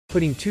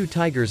Putting 2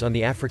 tigers on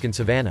the African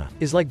savanna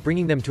is like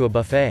bringing them to a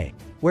buffet,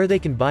 where they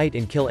can bite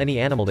and kill any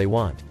animal they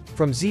want.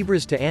 From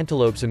zebras to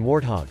antelopes and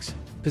warthogs.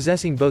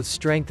 Possessing both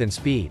strength and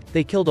speed,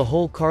 they killed a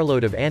whole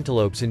carload of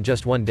antelopes in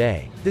just one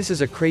day. This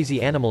is a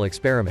crazy animal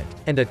experiment,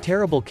 and a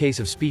terrible case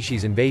of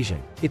species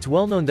invasion. It's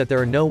well known that there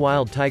are no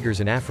wild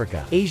tigers in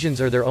Africa. Asians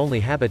are their only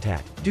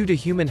habitat. Due to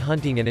human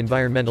hunting and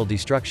environmental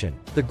destruction,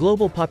 the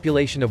global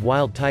population of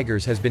wild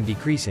tigers has been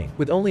decreasing,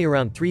 with only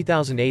around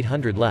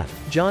 3,800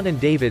 left. John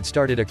and David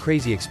started a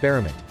crazy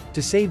experiment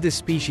to save this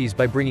species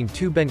by bringing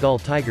 2 Bengal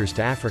tigers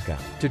to Africa,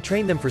 to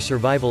train them for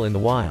survival in the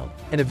wild,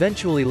 and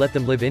eventually let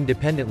them live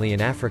independently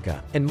in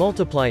Africa, and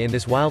multiply in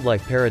this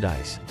wildlife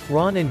paradise.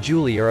 Ron and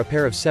Julie are a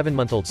pair of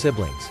 7-month-old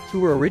siblings,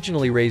 who were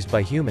originally raised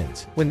by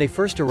humans. When they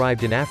first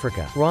arrived in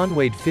Africa, Ron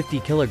weighed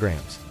 50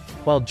 kilograms,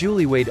 while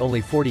Julie weighed only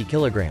 40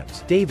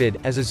 kilograms. David,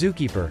 as a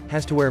zookeeper,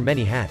 has to wear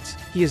many hats.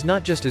 He is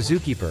not just a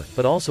zookeeper,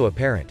 but also a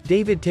parent.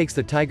 David takes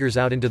the tigers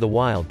out into the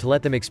wild to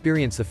let them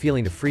experience the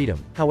feeling of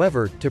freedom.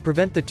 However, to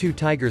prevent the 2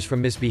 tigers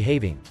from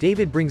misbehaving,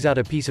 David brings out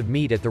a piece of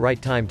meat at the right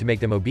time to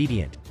make them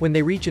obedient. When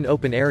they reach an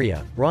open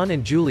area, Ron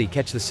and Julie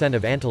catch the scent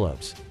of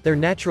antelopes. Their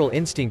natural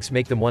instincts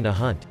make them want to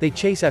hunt. They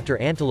chase after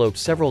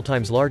antelopes several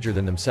times larger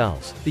than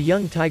themselves. The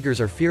young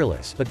tigers are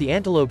fearless, but the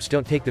antelopes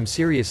don't take them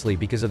seriously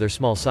because of their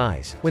small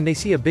size. When they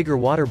see a bigger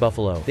water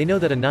buffalo, they know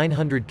that a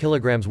 900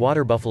 kilograms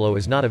water buffalo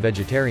is not a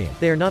vegetarian.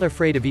 They are not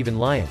afraid of even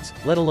lions,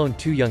 let alone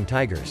 2 young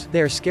tigers.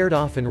 They are scared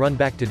off and run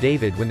back to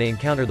David when they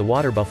encounter the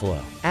water buffalo.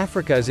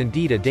 Africa is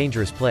indeed a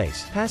dangerous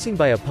place. Passing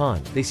by a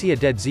pond, they see a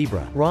dead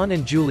zebra. Ron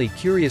and Julie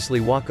curiously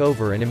walk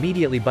over and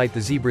immediately bite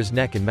the zebra's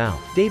neck and mouth.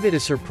 David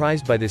is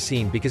surprised by this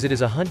scene because it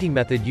is a hunting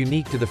method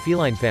unique to the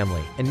feline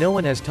family, and no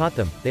one has taught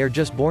them. They are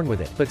just born with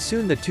it. But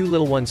soon the 2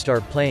 little ones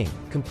start playing,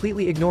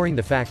 completely ignoring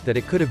the fact that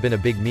it could have been a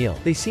big meal.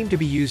 They seem to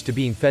be used to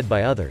being fed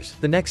by others.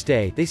 The next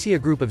day, they see a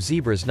group of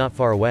zebras not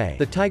far away.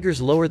 The tigers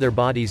lower their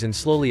bodies and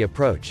slowly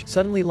approach,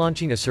 suddenly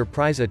launching a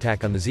surprise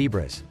attack on the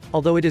zebras.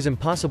 Although it is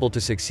impossible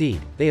to succeed,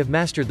 they have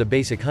mastered the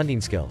basic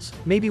hunting skills.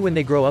 Maybe when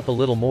they grow up a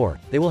little more,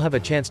 they will have a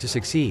chance to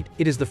succeed.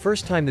 It is the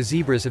first time the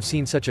zebras have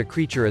seen such a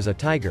creature as a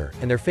tiger,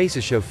 and their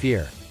faces show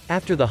fear.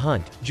 After the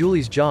hunt,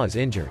 Julie's jaw is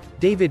injured.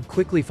 David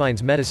quickly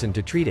finds medicine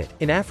to treat it.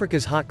 In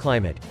Africa's hot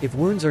climate, if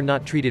wounds are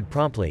not treated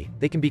promptly,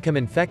 they can become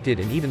infected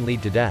and even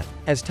lead to death.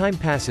 As time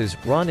passes,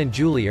 Ron and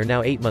Julie are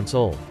now 8 months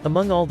old.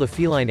 Among all the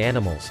feline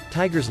animals,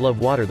 tigers love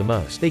water the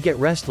most. They get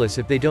restless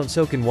if they don't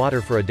soak in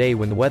water for a day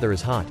when the weather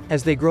is hot.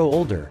 As they grow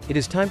older, it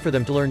is time for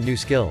them to learn new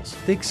skills.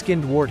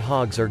 Thick-skinned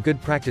warthogs are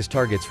good practice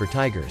targets for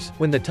tigers.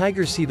 When the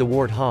tigers see the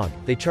warthog,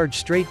 they charge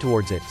straight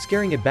towards it,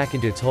 scaring it back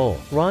into its hole.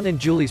 Ron and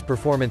Julie's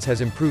performance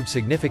has improved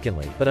significantly,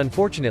 but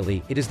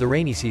unfortunately, it is the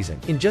rainy season.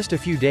 In just a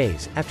few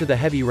days, after the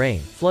heavy rain,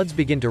 floods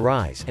begin to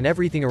rise, and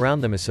everything around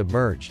them is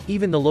submerged.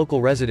 Even the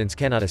local residents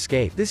cannot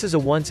escape. This is a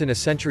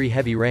once-in-a-century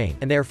heavy rain,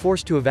 and they are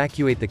forced to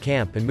evacuate the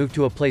camp and move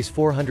to a place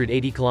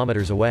 480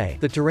 kilometers away.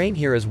 The terrain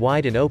here is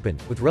wide and open,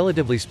 with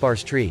relatively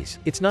sparse trees.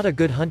 It's not a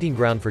good hunting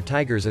ground for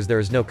tigers as there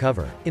is no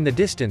cover. In the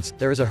distance,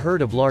 there is a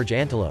herd of large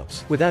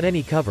antelopes. Without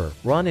any cover,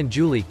 Ron and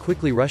Julie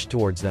quickly rushed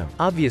towards them.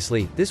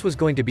 Obviously, this was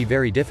going to be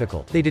very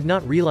difficult. They did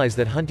not realize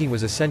that hunting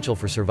was essential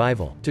for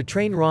survival. To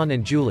train Ron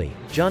and Julie,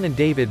 John and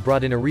David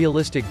brought in a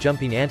realistic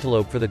jumping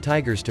antelope for the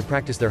tigers to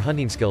practice their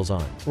hunting skills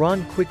on.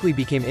 Ron quickly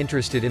became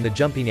interested in the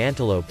jumping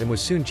antelope and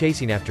was soon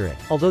chasing after it.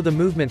 Although the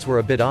movements were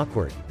a bit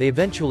awkward, they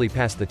eventually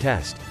passed the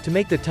test. To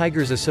make the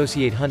tigers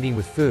associate hunting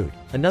with food,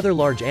 another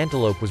large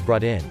antelope was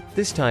brought in.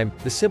 This time,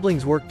 the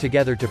siblings worked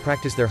together to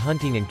practice their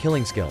hunting and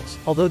killing skills.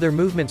 Although their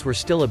movements were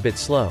still a bit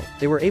slow,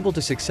 they were able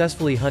to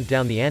successfully hunt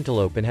down the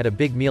antelope and had a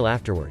big meal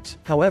afterwards.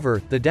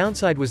 However, the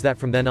downside was that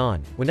from then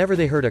on, whenever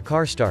they heard a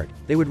car start,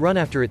 they would run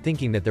after it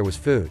thinking that there was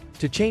food.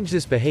 To change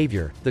this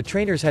behavior, the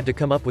trainers had to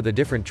come up with a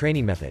different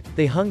training method.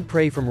 They hung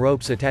prey from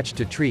ropes attached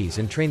to trees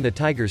and trained the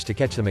tigers to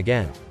catch them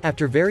again.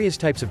 After various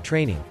types of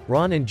training,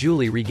 Ron and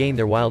Julie regained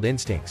their wild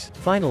instincts.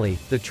 Finally,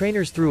 the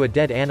trainers threw a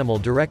dead animal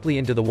directly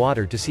into the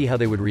water to see how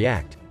they would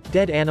react.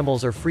 Dead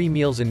animals are free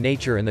meals in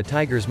nature, and the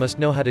tigers must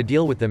know how to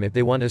deal with them if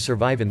they want to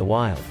survive in the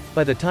wild.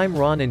 By the time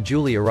Ron and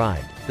Julie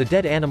arrived, the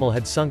dead animal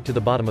had sunk to the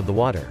bottom of the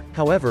water.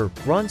 However,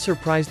 Ron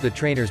surprised the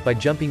trainers by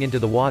jumping into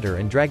the water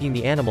and dragging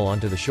the animal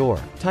onto the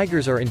shore.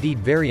 Tigers are indeed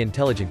very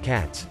intelligent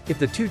cats. If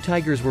the 2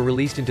 tigers were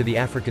released into the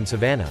African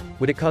savanna,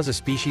 would it cause a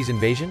species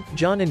invasion?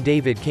 John and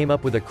David came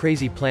up with a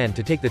crazy plan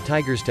to take the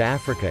tigers to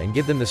Africa and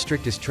give them the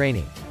strictest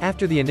training.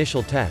 After the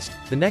initial test,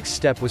 the next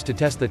step was to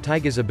test the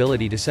tiger's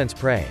ability to sense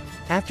prey.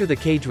 After the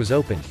cage was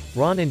opened,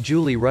 Ron and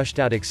Julie rushed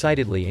out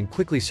excitedly and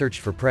quickly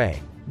searched for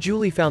prey.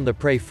 Julie found the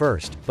prey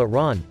first, but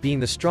Ron, being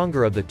the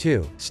stronger of the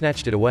 2,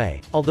 snatched it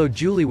away. Although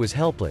Julie was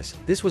helpless,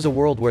 this was a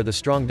world where the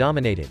strong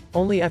dominated.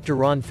 Only after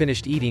Ron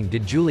finished eating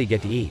did Julie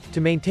get to eat.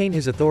 To maintain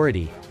his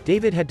authority,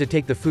 David had to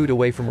take the food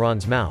away from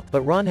Ron's mouth,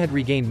 but Ron had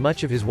regained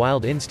much of his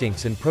wild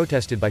instincts and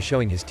protested by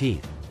showing his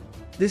teeth.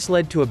 This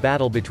led to a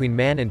battle between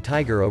man and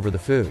tiger over the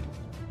food.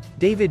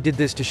 David did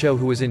this to show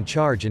who was in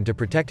charge and to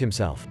protect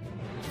himself.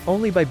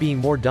 Only by being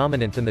more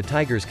dominant than the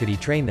tigers could he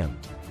train them.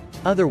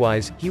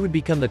 Otherwise, he would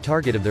become the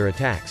target of their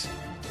attacks.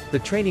 The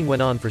training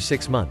went on for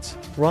 6 months.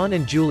 Ron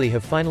and Julie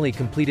have finally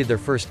completed their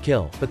first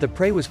kill, but the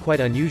prey was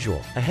quite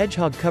unusual, a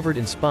hedgehog covered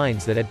in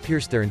spines that had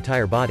pierced their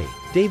entire body.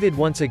 David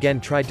once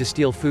again tried to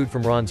steal food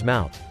from Ron's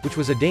mouth, which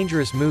was a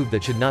dangerous move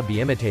that should not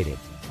be imitated.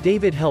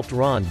 David helped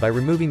Ron by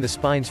removing the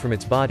spines from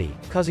its body,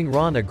 causing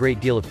Ron a great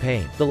deal of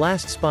pain. The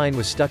last spine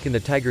was stuck in the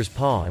tiger's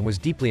paw and was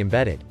deeply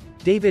embedded.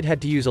 David had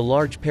to use a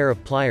large pair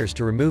of pliers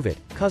to remove it,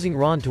 causing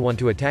Ron to want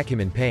to attack him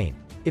in pain.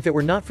 If it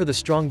were not for the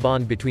strong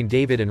bond between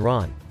David and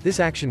Ron, this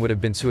action would have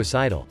been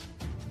suicidal.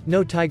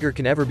 No tiger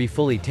can ever be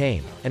fully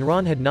tame, and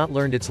Ron had not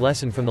learned its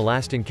lesson from the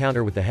last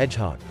encounter with the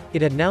hedgehog.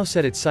 It had now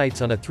set its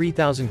sights on a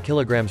 3,000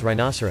 kilograms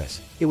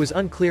rhinoceros. It was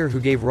unclear who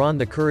gave Ron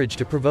the courage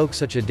to provoke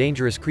such a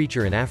dangerous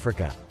creature in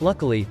Africa.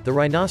 Luckily, the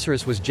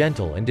rhinoceros was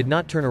gentle and did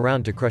not turn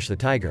around to crush the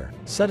tiger.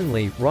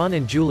 Suddenly, Ron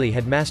and Julie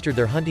had mastered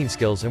their hunting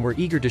skills and were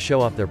eager to show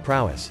off their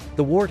prowess.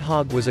 The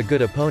warthog was a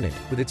good opponent,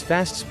 with its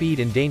fast speed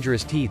and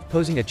dangerous teeth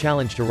posing a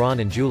challenge to Ron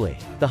and Julie.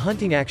 The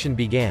hunting action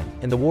began,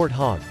 and the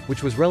warthog,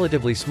 which was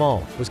relatively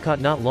small, was caught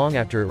not long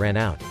after it ran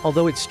out.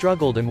 Although it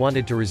struggled and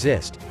wanted to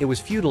resist, it was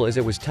futile as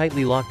it was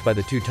tightly locked by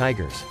the two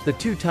tigers. The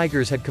two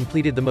tigers had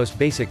completed the most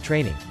basic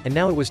training, and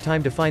now it was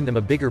time to find them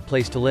a bigger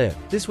place to live.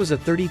 This was a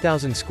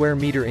 30,000 square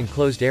meter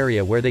enclosed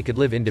area where they could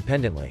live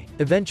independently.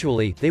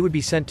 Eventually, they would be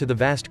sent to the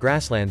vast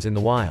grasslands in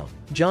the wild.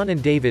 John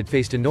and David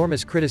faced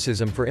enormous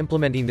criticism for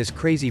implementing this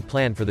crazy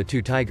plan for the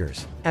two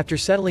tigers. After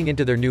settling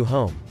into their new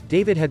home,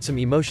 David had some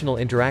emotional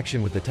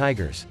interaction with the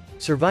tigers.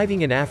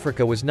 Surviving in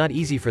Africa was not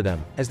easy for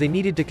them, as they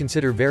needed to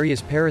consider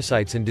various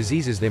parasites and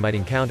diseases they might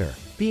encounter.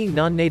 Being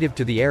non-native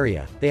to the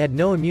area, they had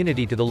no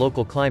immunity to the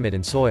local climate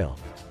and soil.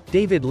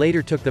 David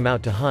later took them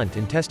out to hunt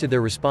and tested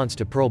their response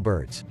to pearl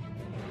birds.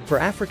 For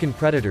African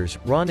predators,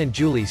 Ron and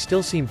Julie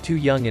still seemed too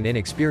young and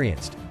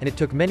inexperienced, and it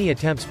took many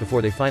attempts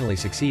before they finally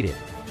succeeded.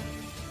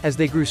 As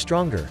they grew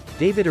stronger,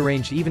 David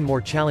arranged even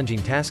more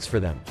challenging tasks for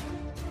them.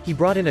 He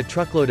brought in a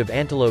truckload of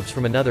antelopes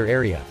from another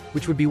area,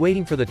 which would be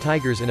waiting for the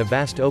tigers in a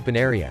vast open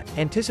area,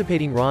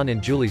 anticipating Ron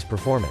and Julie's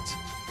performance.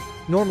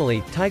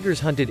 Normally,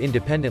 tigers hunted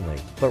independently,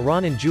 but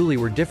Ron and Julie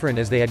were different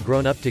as they had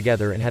grown up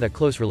together and had a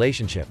close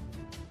relationship.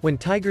 When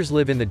tigers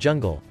live in the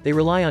jungle, they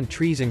rely on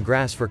trees and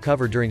grass for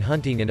cover during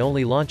hunting and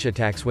only launch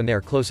attacks when they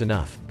are close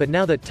enough. But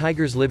now that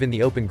tigers live in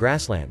the open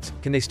grasslands,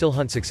 can they still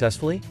hunt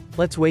successfully?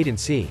 Let's wait and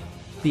see.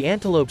 The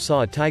antelope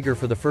saw a tiger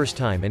for the first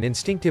time and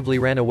instinctively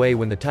ran away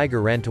when the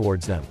tiger ran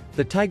towards them.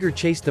 The tiger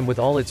chased them with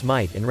all its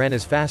might and ran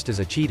as fast as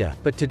a cheetah,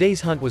 but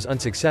today's hunt was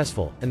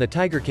unsuccessful, and the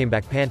tiger came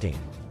back panting.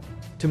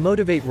 To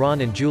motivate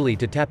Ron and Julie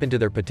to tap into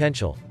their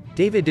potential,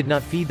 David did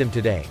not feed them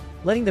today,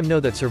 letting them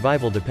know that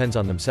survival depends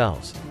on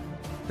themselves.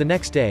 The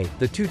next day,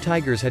 the two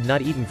tigers had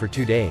not eaten for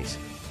 2 days.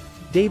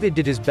 David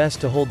did his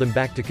best to hold them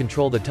back to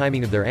control the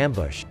timing of their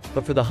ambush,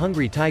 but for the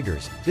hungry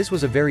tigers, this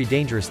was a very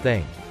dangerous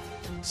thing.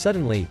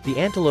 Suddenly, the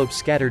antelopes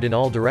scattered in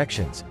all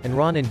directions, and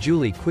Ron and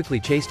Julie quickly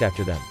chased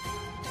after them.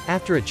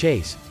 After a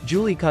chase,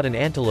 Julie caught an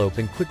antelope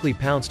and quickly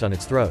pounced on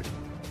its throat.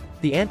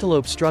 The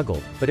antelope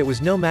struggled, but it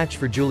was no match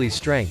for Julie's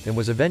strength and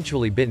was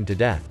eventually bitten to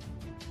death.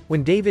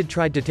 When David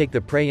tried to take the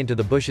prey into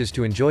the bushes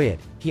to enjoy it,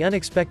 he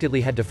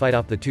unexpectedly had to fight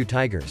off the two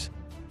tigers.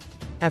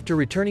 After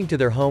returning to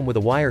their home with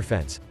a wire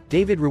fence,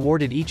 David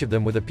rewarded each of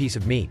them with a piece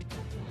of meat.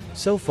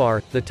 So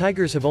far, the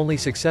tigers have only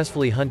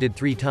successfully hunted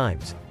 3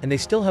 times, and they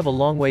still have a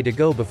long way to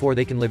go before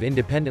they can live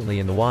independently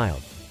in the wild.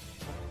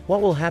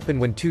 What will happen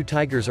when 2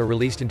 tigers are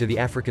released into the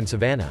African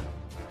savanna?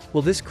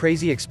 Will this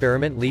crazy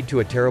experiment lead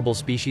to a terrible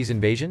species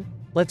invasion?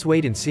 Let's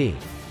wait and see.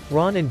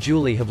 Ron and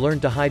Julie have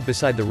learned to hide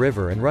beside the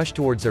river and rush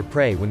towards their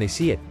prey when they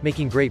see it,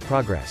 making great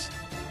progress.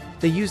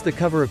 They use the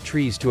cover of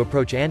trees to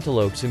approach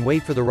antelopes and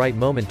wait for the right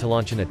moment to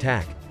launch an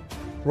attack.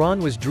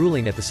 Ron was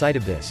drooling at the sight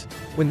of this.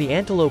 When the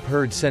antelope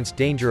herd sensed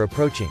danger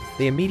approaching,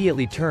 they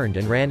immediately turned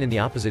and ran in the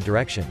opposite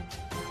direction.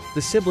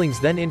 The siblings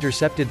then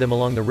intercepted them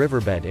along the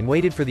riverbed and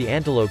waited for the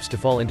antelopes to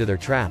fall into their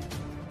trap.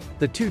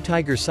 The 2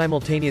 tigers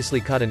simultaneously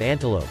caught an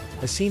antelope,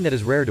 a scene that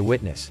is rare to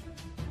witness.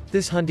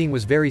 This hunting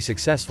was very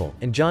successful,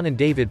 and John and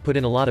David put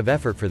in a lot of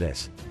effort for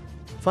this.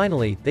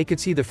 Finally, they could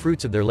see the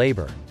fruits of their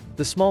labor.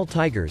 The small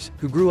tigers,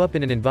 who grew up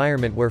in an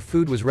environment where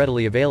food was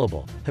readily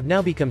available, have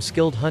now become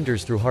skilled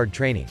hunters through hard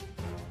training.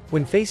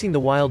 When facing the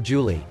wild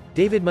Julie,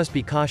 David must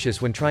be cautious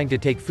when trying to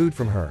take food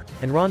from her,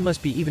 and Ron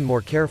must be even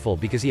more careful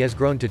because he has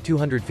grown to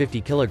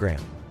 250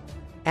 kg.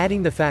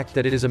 Adding the fact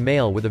that it is a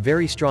male with a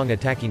very strong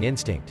attacking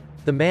instinct,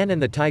 the man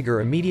and the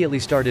tiger immediately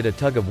started a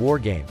tug-of-war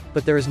game,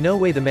 but there is no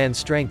way the man's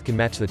strength can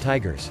match the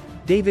tiger's.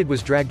 David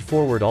was dragged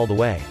forward all the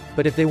way,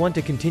 but if they want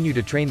to continue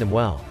to train them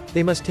well,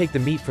 they must take the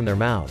meat from their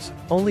mouths.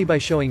 Only by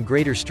showing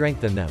greater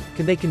strength than them,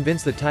 can they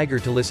convince the tiger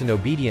to listen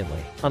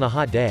obediently. On a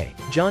hot day,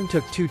 John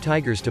took 2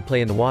 tigers to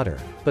play in the water,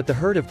 but the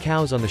herd of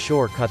cows on the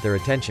shore caught their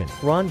attention.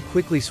 Ron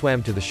quickly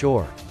swam to the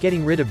shore,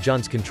 getting rid of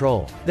John's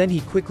control. Then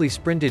he quickly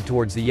sprinted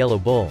towards the yellow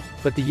bull,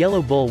 but the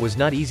yellow bull was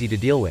not easy to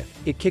deal with.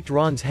 It kicked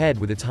Ron's head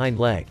with its hind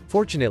leg.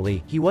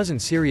 Fortunately, he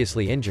wasn't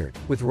seriously injured.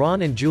 With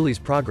Ron and Julie's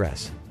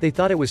progress, they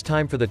thought it was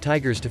time for the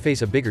tigers to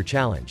face a bigger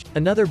challenge.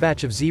 Another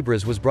batch of zebras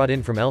zebras was brought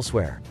in from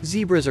elsewhere.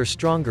 Zebras are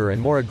stronger and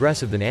more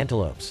aggressive than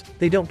antelopes.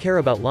 They don't care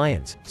about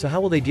lions, so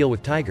how will they deal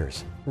with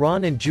tigers?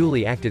 Ron and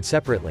Julie acted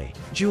separately.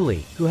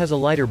 Julie, who has a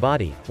lighter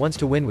body, wants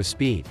to win with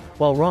speed,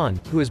 while Ron,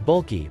 who is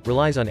bulky,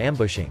 relies on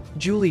ambushing.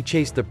 Julie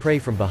chased the prey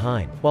from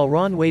behind, while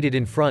Ron waited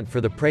in front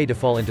for the prey to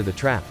fall into the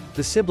trap.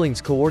 The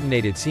siblings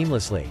coordinated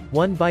seamlessly,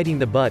 one biting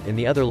the butt and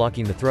the other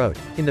locking the throat.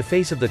 In the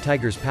face of the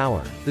tiger's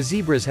power, the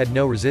zebras had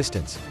no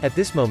resistance. At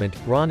this moment,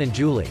 Ron and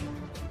Julie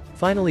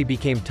finally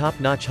became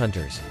top-notch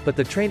hunters, but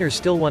the trainers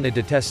still wanted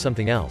to test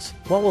something else.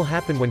 What will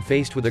happen when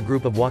faced with a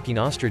group of walking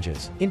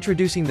ostriches?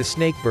 Introducing the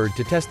snake bird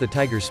to test the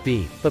tiger's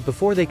speed. But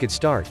before they could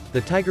start, the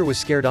tiger was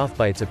scared off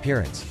by its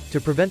appearance. To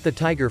prevent the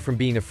tiger from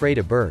being afraid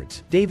of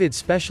birds, David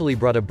specially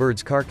brought a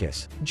bird's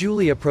carcass.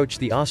 Julie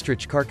approached the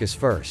ostrich carcass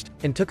first,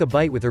 and took a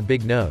bite with her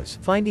big nose,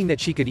 finding that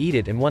she could eat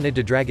it and wanted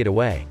to drag it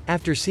away.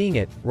 After seeing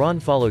it, Ron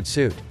followed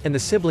suit, and the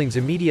siblings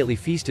immediately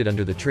feasted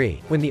under the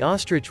tree. When the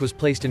ostrich was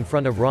placed in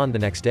front of Ron the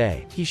next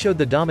day, he showed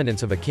the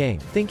dominance of a king.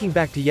 Thinking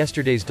back to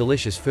yesterday's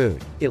delicious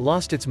food, it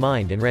lost its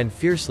mind and ran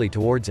fiercely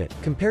towards it.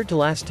 Compared to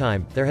last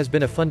time, there has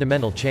been a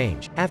fundamental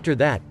change. After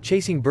that,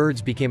 chasing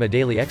birds became a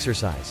daily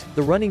exercise.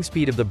 The running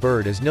speed of the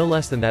bird is no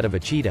less than that of a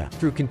cheetah.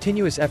 Through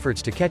continuous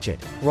efforts to catch it,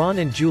 Ron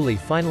and Julie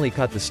finally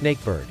caught the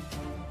snake bird,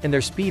 and their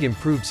speed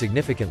improved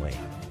significantly.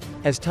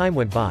 As time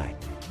went by,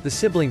 the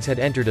siblings had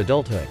entered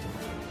adulthood.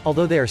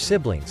 Although they are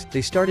siblings,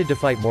 they started to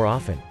fight more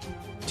often.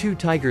 Two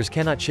tigers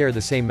cannot share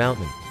the same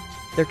mountain.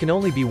 There can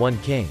only be one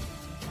king.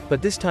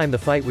 But this time the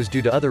fight was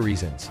due to other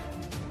reasons.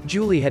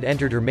 Julie had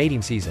entered her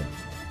mating season.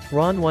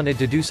 Ron wanted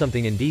to do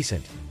something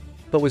indecent,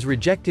 but was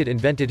rejected and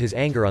vented his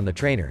anger on the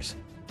trainers.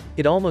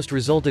 It almost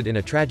resulted in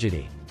a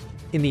tragedy.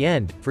 In the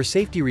end, for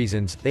safety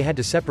reasons, they had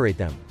to separate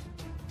them.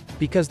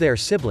 Because they are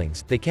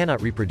siblings, they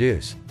cannot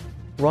reproduce.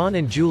 Ron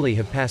and Julie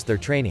have passed their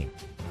training,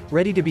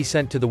 ready to be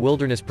sent to the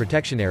wilderness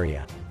protection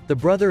area. The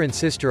brother and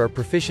sister are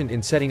proficient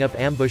in setting up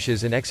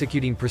ambushes and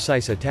executing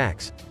precise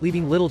attacks,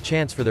 leaving little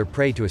chance for their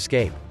prey to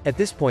escape. At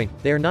this point,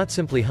 they are not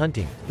simply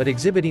hunting, but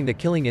exhibiting the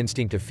killing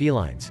instinct of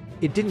felines.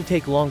 It didn't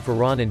take long for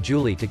Ron and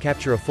Julie to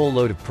capture a full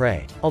load of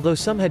prey. Although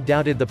some had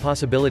doubted the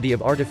possibility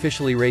of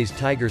artificially raised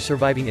tigers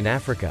surviving in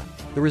Africa,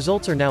 the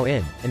results are now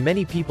in, and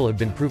many people have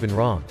been proven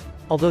wrong.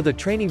 Although the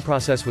training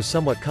process was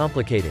somewhat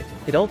complicated,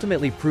 it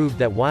ultimately proved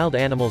that wild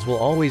animals will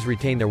always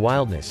retain their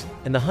wildness,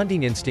 and the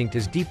hunting instinct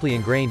is deeply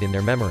ingrained in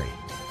their memory.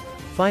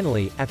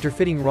 Finally, after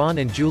fitting Ron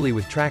and Julie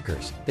with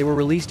trackers, they were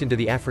released into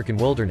the African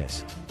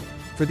wilderness.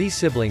 For these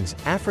siblings,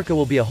 Africa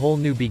will be a whole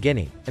new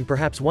beginning, and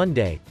perhaps one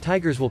day,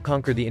 tigers will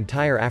conquer the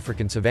entire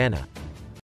African savanna.